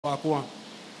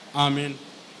Amen.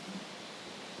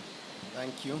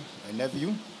 Thank you. I love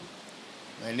you.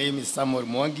 My name is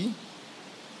Mwangi,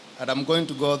 and I'm going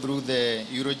to go through the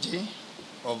eulogy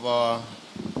of our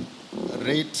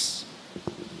late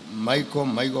Maigo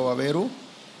Waweru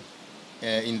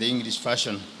in the English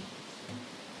fashion.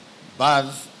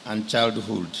 Birth and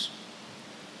childhood.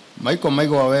 Maigo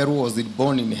Waweru was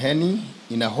born in Nyeri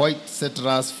in a white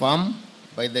settlers farm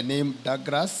by the name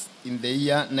Douglas in the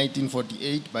year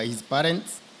 1948 by his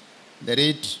parents, the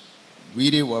late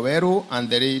Waweru and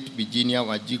the late Virginia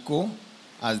Wajiko,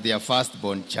 as their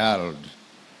firstborn child.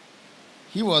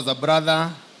 He was a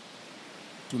brother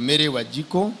to Mary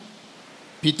Wajiko,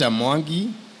 Peter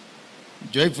Mwangi,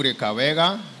 Joyfrey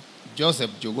Kawega,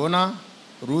 Joseph Jogona,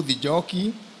 Ruth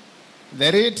Joki,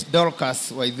 the late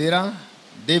Dorcas Waithera,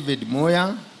 David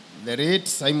Moya, the late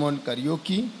Simon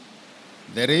Kariuki,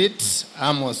 the late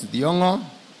Amos Diongo,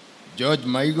 George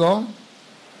Maigo,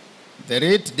 the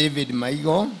late David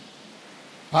Maigo,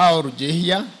 Paul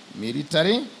Jehia,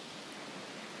 military,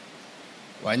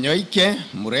 Wanyoike,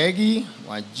 Muregi,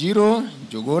 Wajiro,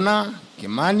 Jogona,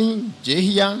 Kimani,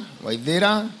 Jehia,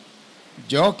 Waithera,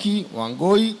 Joki,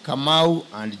 Wangoi, Kamau,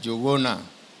 and Jogona.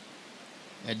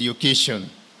 Education.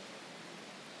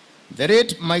 The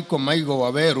late Maigo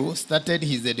Waweru started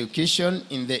his education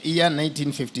in the year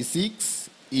 1956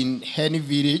 in Henny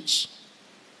Village.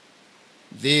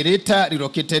 They later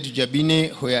relocated to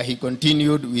Jabine, where he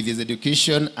continued with his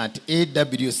education at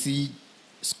AWC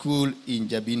School in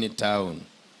Jabine Town.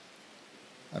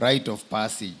 Rite of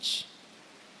passage.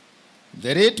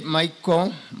 The late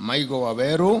Maigo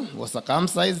Waweru was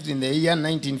circumcised in the year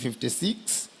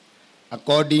 1956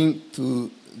 according to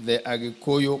the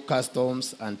Agikoyo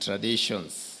customs and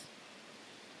traditions.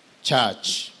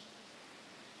 Church.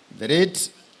 The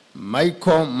late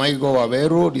Maigo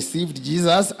Waweru received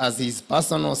Jesus as his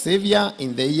personal savior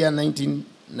in the year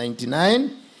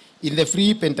 1999 in the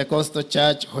Free Pentecostal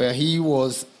Church, where he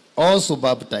was also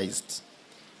baptized.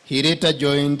 He later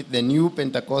joined the New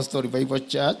Pentecostal Revival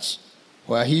Church,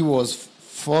 where he was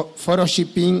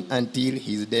fellowshipping until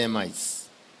his demise.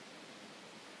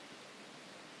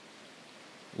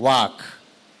 Work.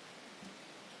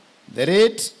 The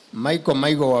late Maigo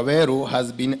Waweru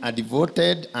has been a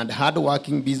devoted and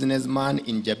hard-working businessman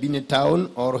in Jabine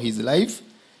Town all his life,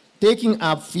 taking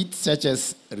up feats such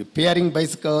as repairing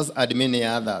bicycles and many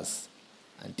others.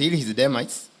 Until his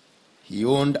demise, he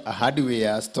owned a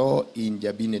hardware store in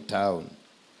Jabine Town.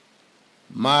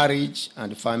 Marriage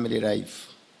and family life.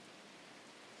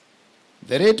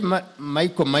 The late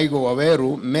Maigo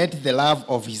Waweru met the love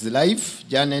of his life,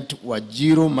 Janet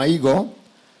Wajiro Maigo,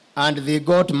 and they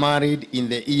got married in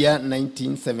the year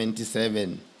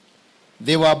 1977.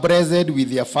 They were blessed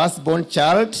with their firstborn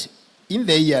child in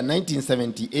the year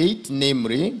 1978,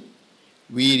 namely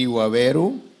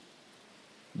Waweru.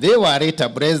 They were later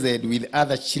blessed with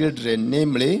other children,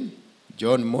 namely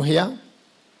John Mohia,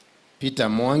 Peter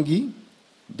Mwangi,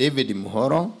 David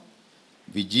Muhoro,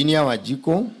 Virginia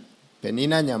Wajiko,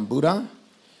 Penina Nyambura,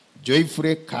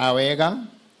 Joyfrey Kawega,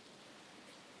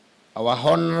 our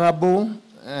Honorable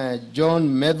John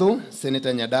Methu,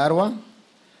 Senator Nyadarwa,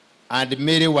 and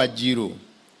Mary Wajiro.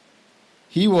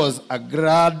 He was a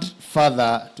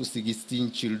grandfather to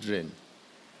 16 children.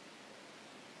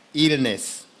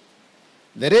 Illness.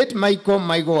 The late Maigo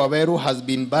Waweru has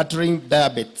been battling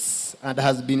diabetes and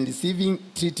has been receiving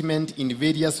treatment in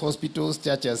various hospitals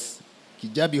such as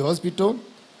Kijabi Hospital,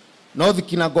 North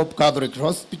Kinangop Catholic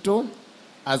Hospital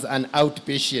as an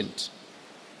outpatient.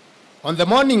 On the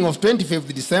morning of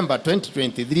 25th December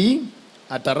 2023,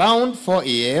 at around 4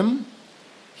 a.m.,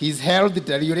 his health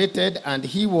deteriorated and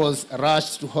he was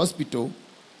rushed to hospital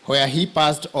where he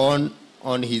passed on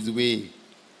his way.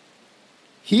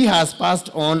 He has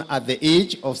passed on at the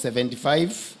age of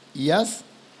 75 years.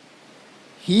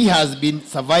 He has been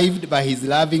survived by his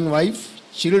loving wife,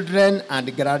 children,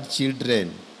 and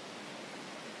grandchildren.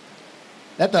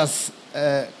 Let us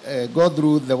go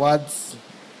through the words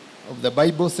of the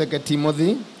Bible, 2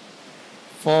 Timothy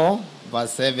 4,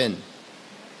 verse 7.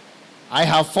 I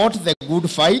have fought the good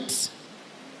fight.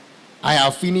 I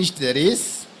have finished the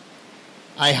race.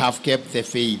 I have kept the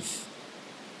faith.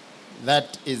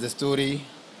 That is the story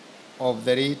of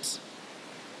the late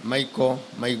Maigo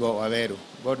Waweru.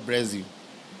 God bless you.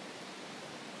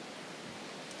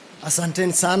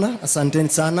 Asanteni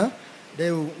sana.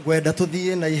 Deu gwenda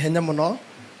tuthie na ihenya muno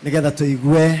nigetha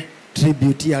tuigue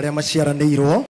tribute ya aria maciaranĩirwo.